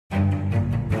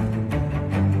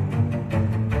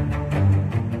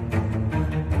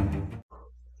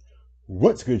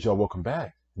What's good, y'all? Welcome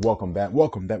back. Welcome back.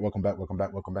 Welcome back. Welcome back. Welcome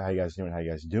back. Welcome back. How you guys doing? How you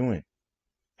guys doing?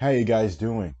 How you guys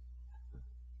doing?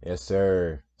 Yes,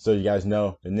 sir. So you guys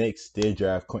know the Knicks did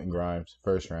draft Quentin Grimes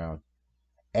first round.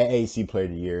 AAC Player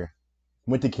of the Year.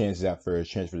 Went to Kansas at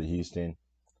first, transferred to Houston.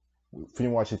 If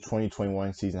you watch his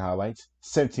 2021 season highlights,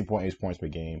 17.8 points per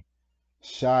game.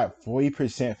 Shot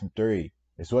 40% from three.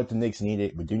 It's what the Knicks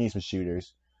needed. We do need some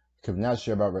shooters. Because I'm not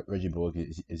sure about Reggie Bullock.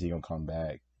 Is he going to come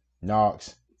back?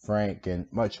 Knox, Frank, and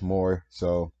much more.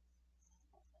 So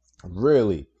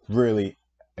really, really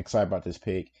excited about this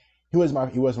pick. He was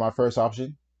my first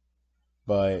option,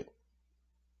 but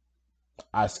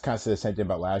I kind of said the same thing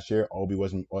about last year.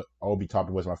 Obi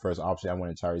Toppin was my first option. I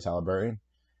wanted Tyrese Halliburton,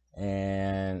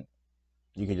 and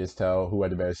you can just tell who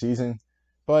had the better season.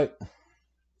 But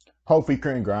hopefully,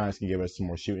 Quentin Grimes can give us some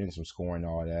more shooting, some scoring,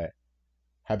 all that.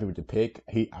 Happy with the pick.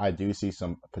 I do see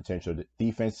some potential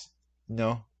defense,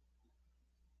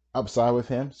 upside with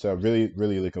him. So really,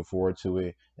 really looking forward to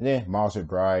it. And then Miles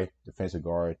McBride, defensive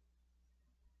guard,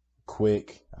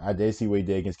 quick. I did see what he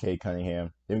did against Cade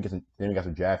Cunningham. Then we got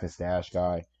some draft and stash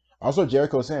guy. Also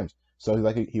Jericho Sims. So he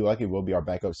likely will be our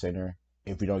backup center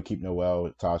if we don't keep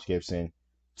Noel, Taj Gibson,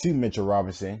 to Mitchell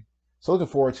Robinson. So looking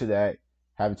forward to that.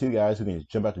 Having two guys who can just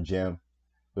jump out the gym.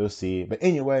 We'll see. But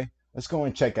anyway, let's go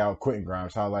and check out Quentin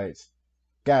Grimes highlights.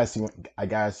 I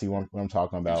gotta see what I'm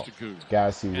talking about.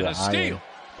 Gotta see what I am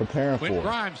preparing for.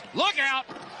 Grimes, look out!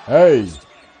 Hey!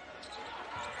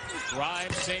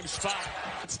 Grimes, same spot.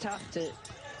 It's tough to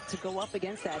go up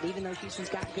against that, even though Houston's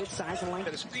got good size and length.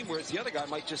 At a screen, whereas the other guy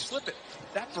might just slip it.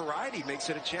 That variety makes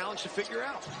it a challenge to figure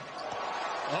out.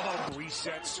 Oh,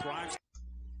 resets. Grimes.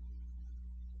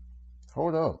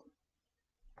 Hold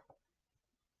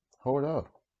up.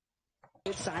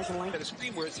 Good size and length. At a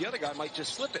screen, whereas the other guy might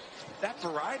just slip it. That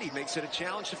variety makes it a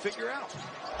challenge to figure out.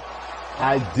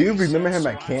 I do remember him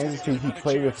at Kansas. He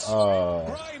played with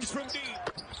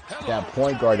that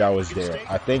point guard that was there.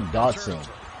 I think Dotson.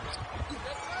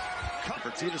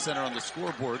 Bertita center on the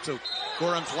scoreboard. So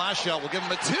Goran flash shot will give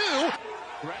him a 2.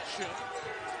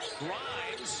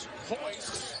 Grimes,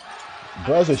 hoists.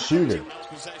 Bruh's a shooter.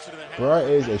 Bruh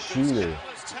is a shooter.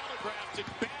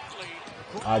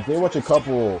 I did watch a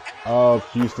couple of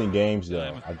Houston games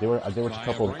though. I did watch a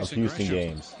couple of Houston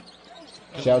games.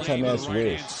 Shout out to man's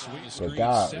wrist. But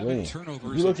God, really,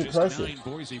 he looks impressive.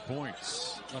 Boise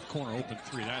points. Left corner open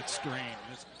three. That's strange.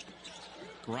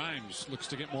 Grimes looks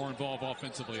to get more involved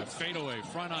offensively. A fadeaway,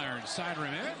 front iron, side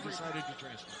rim, and decided to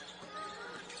transfer.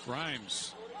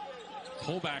 Grimes,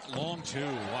 pullback, long two.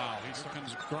 Wow, here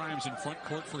comes Grimes in front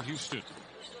court for Houston.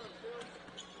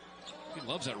 He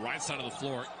loves that right side of the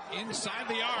floor, inside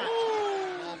the arc.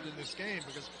 Involved in this game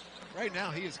because right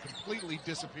now he has completely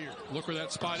disappeared. Look where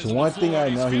that spot is. So one thing I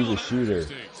know, he's a shooter.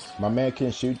 My man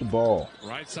can shoot the ball,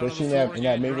 especially in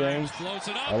that mid range.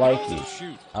 I like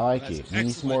it. I like it. He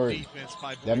needs more.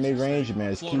 That mid range,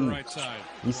 man, is key.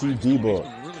 You see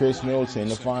Debo, Chris Middleton in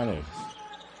the finals.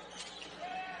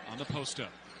 On the post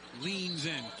up, leans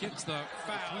in, gets the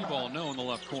foul. Three ball, no in the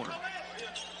left corner.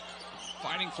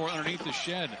 Fighting for it underneath the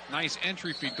shed. Nice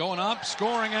entry feed going up,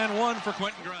 scoring, and one for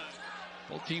Quentin Grimes.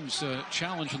 Both teams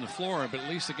challenge on the floor, but at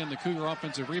least again the Cougar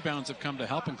offensive rebounds have come to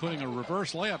help, including a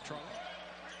reverse layup try.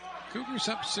 Cougars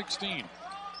up 16.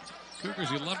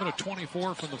 Cougars 11 of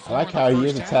 24 from the floor. I like how he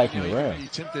is attacking the rim.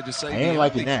 To I ain't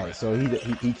liking that. So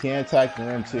he can attack the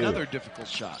rim too. Another difficult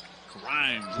shot.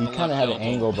 Grimes. He kind of had an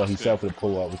angle, but he settled for the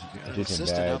pull up, which isn't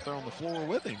bad. Out there on the floor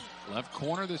with him. Left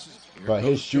corner. This is. But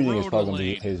his shooting is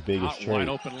probably his biggest trait. Wide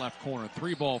open left corner.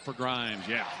 Three ball for Grimes.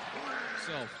 Yeah.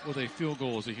 Self with a field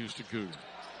goal as a Houston Cougar.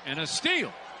 And a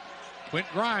steal. Quentin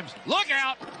Grimes. Look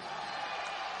out.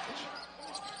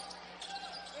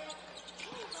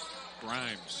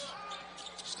 Grimes.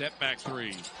 Step back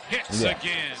three. Hits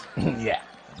again. Yeah.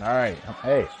 All right.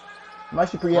 Hey. I'm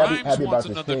actually pretty happy about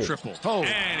this pick. Triple.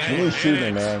 We need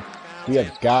shooting, man. We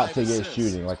have got to get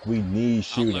shooting. Like, we need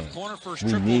shooting.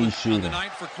 We need shooting.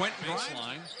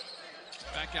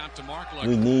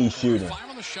 We need shooting.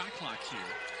 On the shot clock here.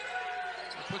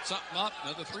 Put something up.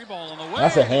 Another three ball on the way.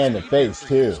 That's a hand in the face,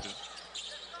 too.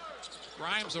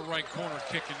 Grimes a right corner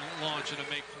kick and launch and a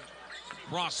make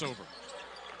crossover.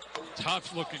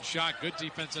 Tough looking shot. Good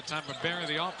defensive time from Barry.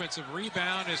 The offensive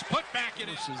rebound is put back in.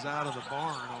 This is out of the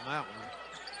barn on that one.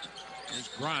 Here's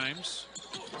Grimes.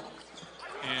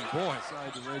 And boy,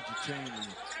 Side to Reggie Chain.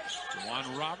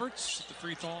 Juwan Roberts at the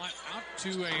free throw line out to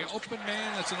a open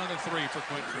man. That's another three for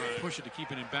Quentin Grimes. Push it to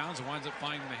keep it in bounds and winds up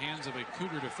finding the hands of a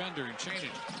Cougar defender and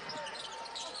chaining.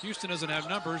 Houston doesn't have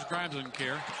numbers. Grimes doesn't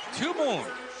care. Two more.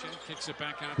 Shed kicks it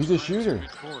back out. He's a shooter.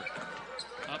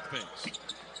 Up pace.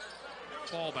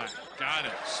 fallback. Got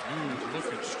it. Smooth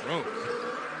looking stroke.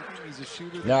 He's a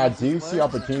shooter. Now I do see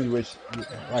opportunities, which,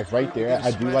 like right there,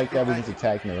 I do like that when he's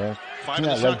attacking the rim. See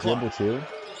that left dribble too.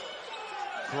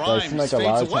 But it seems like a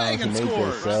lot of times he made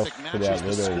himself for that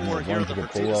little one he can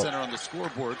pull up. On the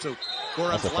scoreboard, so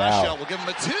Goran's That's a flash foul. shot will give him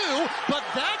a 2, but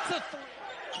that's a 3.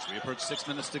 As we approach 6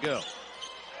 minutes to go.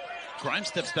 Grimes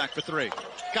steps back for 3.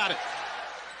 Got it.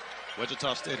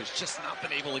 Wichita State has just not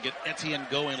been able to get Etienne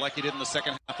going like he did in the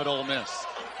second half at Ole Miss.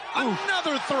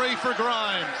 Another 3 for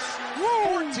Grimes.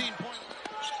 14 points.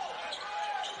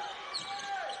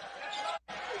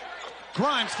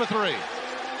 Grimes for 3.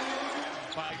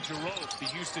 By Giroux, the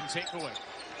Houston takeaway.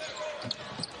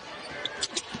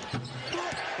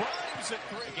 Grimes at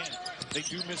 3 again. They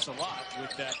do miss a lot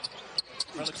with that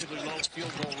relatively low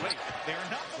field goal rate. They're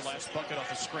not the last bucket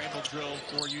off a scramble drill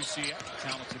for UCF.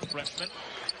 Talented freshman.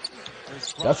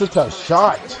 That's a tough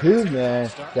shot too, man.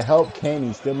 To help Kane,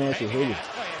 he still managed to hit it.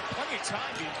 Plenty of time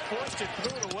being forced to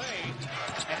throw it away.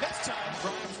 And this time,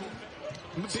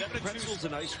 Grimes The big pretzels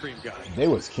and ice cream guy. They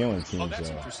was killing Oh, teams that's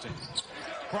though. interesting.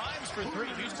 Grimes for 3.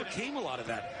 Houston Came a lot of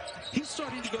that. He's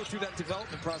starting to go through that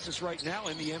development process right now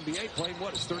in the NBA, playing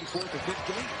what, his 34th or 5th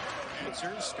game?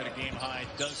 answers. Got a game high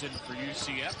dozen for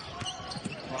UCF.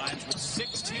 Grimes with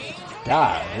 16.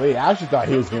 God, wait, I actually thought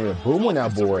he was going to boom on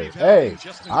that board. Hey,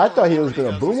 I thought he was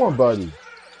going to boom on Buddy.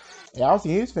 Yeah, I was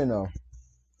thinking he was finna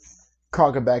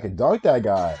cock it back and dunk that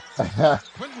guy.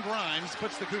 Quentin Grimes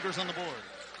puts the Cougars on the board.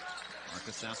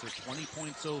 Marcus Sasser, 20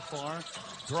 points so far.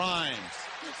 Grimes,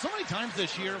 so many times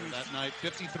this year, that night,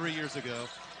 53 years ago,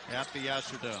 at the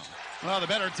Astrodome. Well, the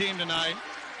better team tonight.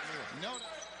 No,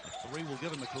 a 3 will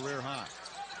give him a career high.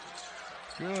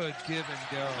 Good give and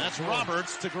go. That's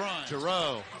Roberts to Grimes.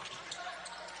 Giroux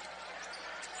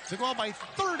to go out by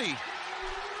 30.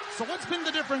 So what's been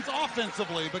the difference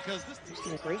offensively? Because this It's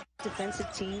been a great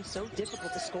defensive team, so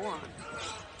difficult to score on.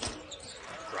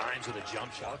 Grimes with a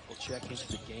jump shot will check into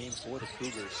the game for the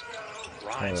Cougars.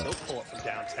 Grimes, he'll pull it from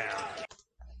downtown.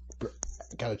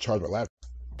 Gotta charge my laptop.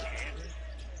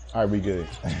 All right, we good.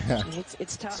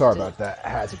 It's tough. Sorry about that. I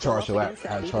had to charge the go up laptop. against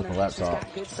I had that, to charge my even though Houston's laptop.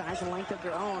 got good size and length of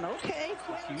their own. Okay.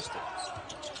 Houston.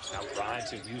 Now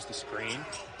Grimes, who used the screen,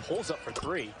 pulls up for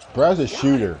 3. Bruh's a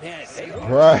shooter. Man, they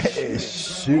Bruh is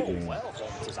shooting. well,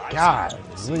 as I've God, seen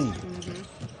them this please. season.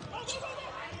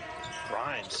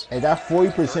 Grimes. Hey, that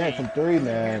 40% from 3,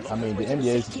 man. I mean, the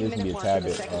NBA is going to be a tad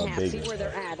bit See bigger. where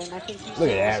they're at, and I think Look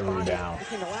at that rebound.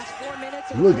 Between the last 4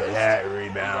 minutes and Look at that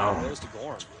rebound. Goes to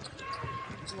Gorham.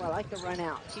 Well, I like the run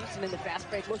out. Houston in the fast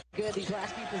break looked good these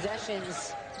last few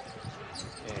possessions.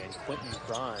 And Quentin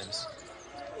Grimes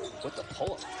with the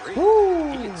pull-up 3.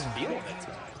 Woo. He is feeling it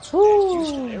tonight. Woo. And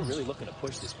Houston, they're really looking to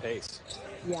push this pace.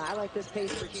 Yeah, I like this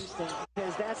pace for Houston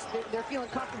because they're feeling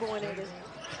comfortable in it.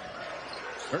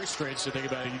 Very strange to think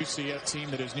about a UCF team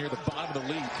that is near the bottom of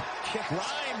the league.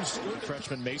 Grimes,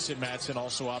 freshman Mason Madsen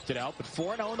also opted out, but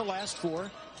 4-0 in the last 4.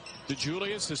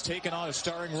 DeJulius has taken on a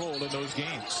starring role in those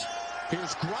games.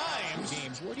 Here's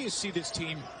Grimes. Where do you see this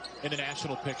team in the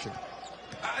national picture?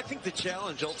 I think the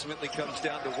challenge ultimately comes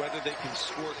down to whether they can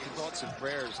score thoughts and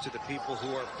prayers to the people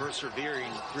who are persevering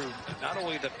through not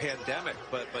only the pandemic,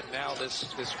 but now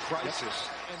this crisis.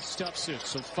 And stuffs it.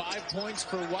 So 5 points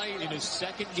for White in his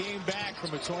second game back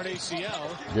from a torn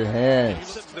ACL. Good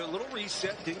hands. The little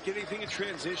reset, didn't get anything in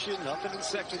transition, nothing in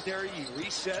secondary. You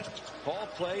reset, ball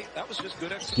play. That was just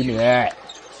good execution. Give me that.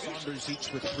 Saunders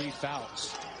each with 3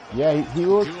 fouls. Yeah, he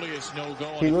looks. Julius no go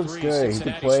on He the looks 3. good. He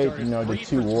can play, you know, the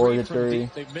 2 warrior 3.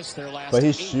 They've missed their last But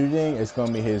his 8. shooting is going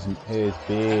to be his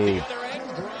big,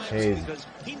 his Because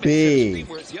he makes big it,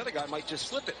 whereas the other guy might just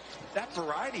slip it. That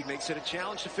variety makes it a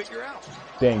challenge to figure out.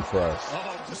 thing for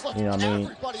us. You know what I mean?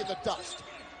 Everybody in the dust.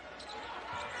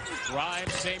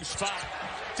 Grimes, same spot.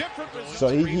 Different results. So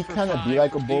he kind of be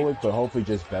like a Bullock, but hopefully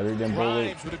just better than Bullock.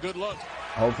 Grimes with a good look.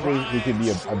 Hopefully he can be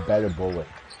a better Bullock.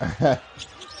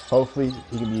 Hopefully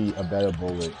he can be a better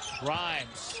Bullock.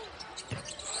 Grimes.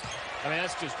 I mean,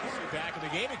 that's just back in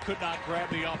the game. He could not grab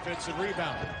the offensive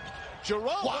rebound. Giroux,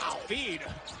 feed.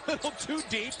 A little too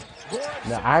deep.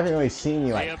 Now I haven't really seen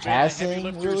any like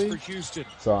passing really, For Houston.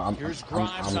 so I'm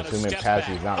assuming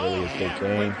passing is not really his big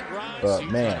thing. But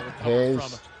man,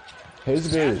 his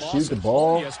ability to shoot the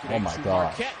ball, oh my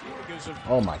god,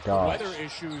 oh my gosh. Weather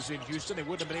issues in Houston, they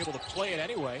wouldn't have been able to play it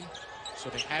anyway. So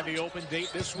they have the open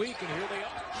date this week, and here they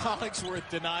are. Hollingsworth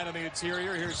denied on the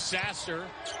interior. Here's Sasser.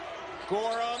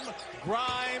 Gorham,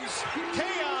 Grimes.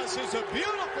 Chaos is a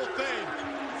beautiful thing.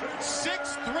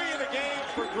 6-3 in the game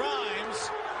for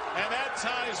Grimes, and that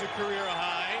ties a career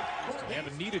high. They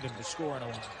haven't needed him to score in a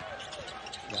while.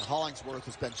 Yeah, Hollingsworth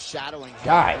has been shadowing him.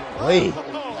 God, please.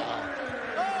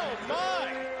 Oh my!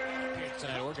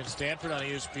 tonight. Oregon, Stanford on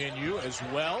ESPNU as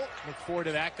well. Look forward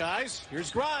to that, guys.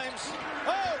 Here's Grimes.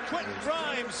 Oh, Quentin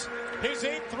Grimes. His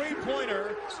 8th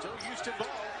three-pointer. Still Houston ball.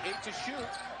 8 to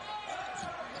shoot.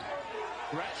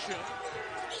 Gresham.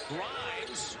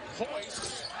 Grimes.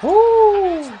 Hoist.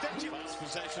 Last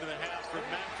possession of the half for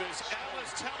Memphis.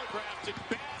 Ellis telegraphed it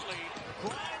badly.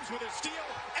 Grimes with a steal.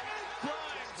 And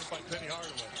Grimes. By Penny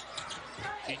Hardaway.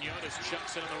 Quinones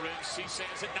chucks it on the rim. Cisse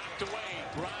has it knocked away.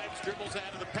 Grimes dribbles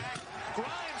out of the pack.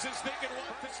 Grimes is thinking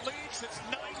what this leads. It's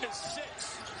 9-6.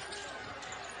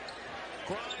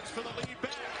 Grimes for the lead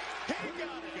back. He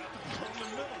got it. In the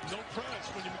middle. No press.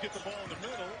 When you get the ball in the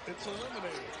middle, it's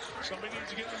eliminated. Somebody needs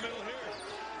to get in the middle here.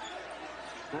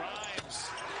 Grimes.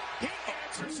 He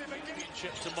answers him again.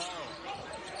 Chip tomorrow.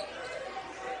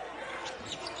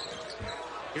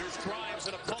 Here's Grimes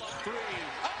and a pull-up three.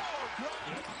 Oh,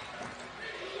 Grimes.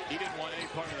 He didn't want any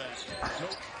part of that.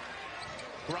 Nope.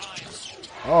 Grimes.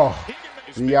 Oh,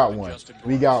 we got one.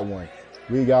 We got one.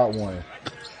 We got one.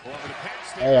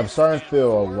 Hey, I'm starting to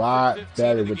feel a lot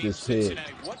better with this pick.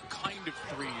 What kind of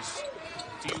threes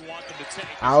do you want them to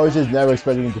take? I was just never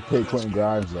expecting him to pick Quentin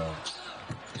Grimes though.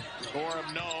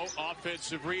 Gorham, no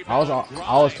offensive I rebound.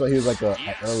 always thought he was like an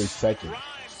early second.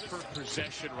 Grimes for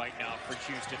possession right now for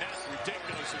Houston. That's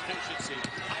ridiculous efficiency.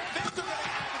 I think they're going to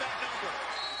have that number.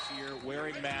 This year,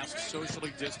 wearing masks,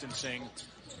 socially distancing.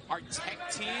 Our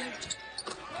tech team.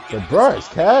 But bro, it's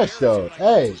cash though.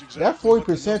 Hey, that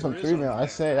 40% from three, man. I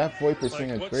said that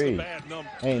 40% of three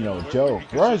ain't no joke.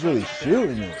 Bro's really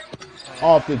shooting it.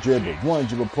 Off the dribble, one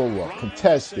dribble pull up,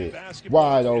 contested,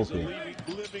 wide open.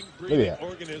 Look at that.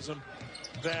 Organism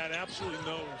that absolutely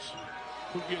knows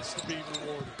who gets to be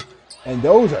rewarded. And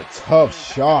those are tough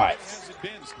shots.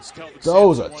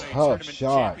 Those are tough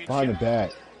shots. Behind the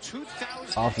back.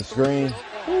 Off the screen.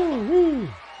 Woo-hoo.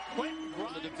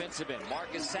 The defensive end,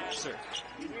 Marcus Sasser.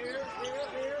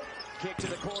 Kick to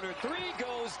the corner, three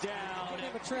goes down.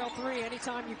 Have a trail three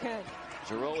anytime you can.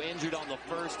 Giroux injured on the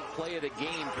first play of the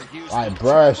game for Houston. Like,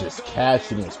 bruh, just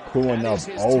catching is pulling up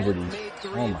over these.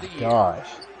 Oh my gosh.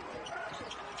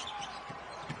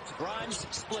 Grimes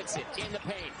splits it in the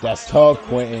paint. That's tough,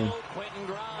 Quentin. Quentin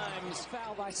Grimes.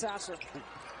 Foul by Sasser.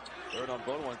 Third on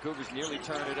Bodo, Cougars nearly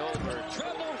turn it over.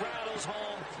 Treble rattles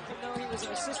home. Didn't know he was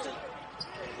an assistant.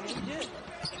 And he did.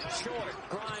 Short.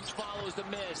 Grimes follows the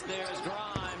miss. There's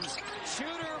Grimes.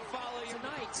 Shooter follows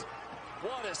tonight.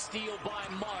 What a steal by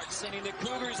Mark, sending the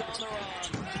Cougars on the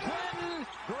run. Quentin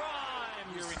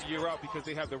Grimes. Year in, year out because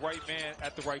they have the right man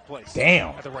at the right place. Damn.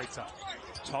 At the right time.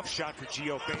 Tough shot for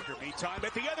Geo Baker. Meantime,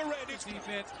 at the other end, it's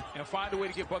defense and find a way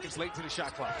to get buckets late to the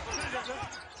shot clock.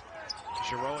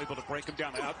 Giroux able to break him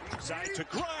down outside to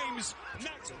Grimes.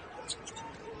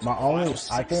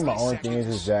 I think my only thing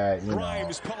is that, you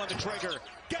Grimes pulling the trigger.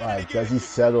 like, does he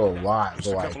settle a lot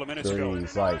for like couple of minutes ago.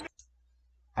 threes? Like,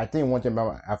 I think one thing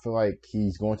about I feel like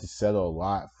he's going to settle a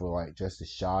lot for like just a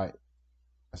shot,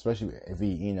 especially if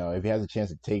he, if he has a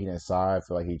chance to take it inside. I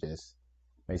feel like he just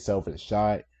may settle for the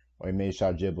shot, or he may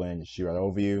shot dribbling and shoot right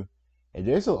over you. If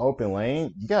there's an open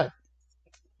lane, you got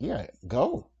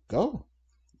go.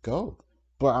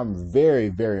 But I'm very,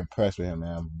 very impressed with him,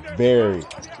 man. I'm very,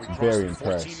 very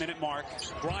impressed. 14-minute mark.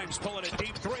 Grimes pulling a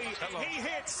deep three. He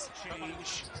hits.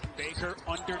 Change. Baker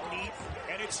underneath,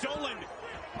 and it's stolen.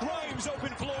 Grimes open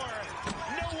floor.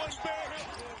 No one back.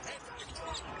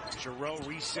 Giroux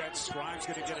resets. Grimes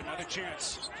going to get another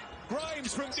chance.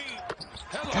 Grimes from deep.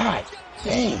 Hello. God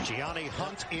damn. Gianni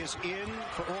Hunt is in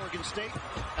for Oregon State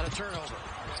and a turnover.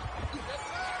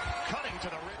 Cutting to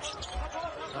the rim.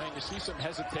 Trying to see some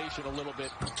hesitation a little bit,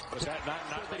 but that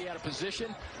not that he had a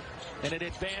position and an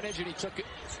advantage, and he took it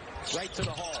right to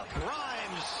the hole.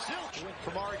 Grimes silk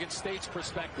From Oregon State's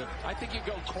perspective, I think you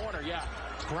go corner, yeah.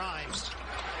 Grimes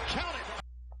count it.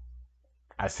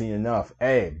 I've seen enough.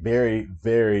 Hey, very,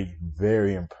 very,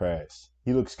 very impressed.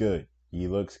 He looks good.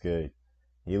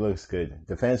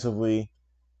 Defensively,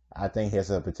 I think he has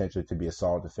the potential to be a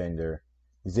solid defender.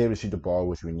 He's able to shoot the ball,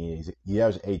 which we need. He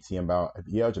averaged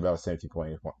about 17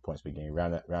 points per game.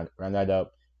 Round that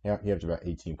up, he averaged about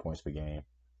 18 points per game.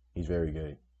 He's very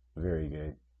good. Very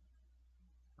good.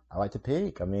 I like to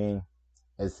pick. I mean,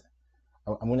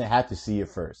 I'm going to have to see it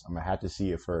first.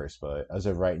 But as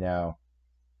of right now,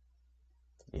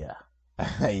 yeah.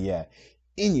 Yeah.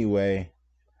 Anyway,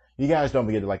 you guys don't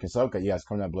forget to like and sub. You guys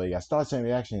comment down below. You guys start sending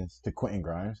reactions to Quentin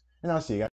Grimes. And I'll see you guys.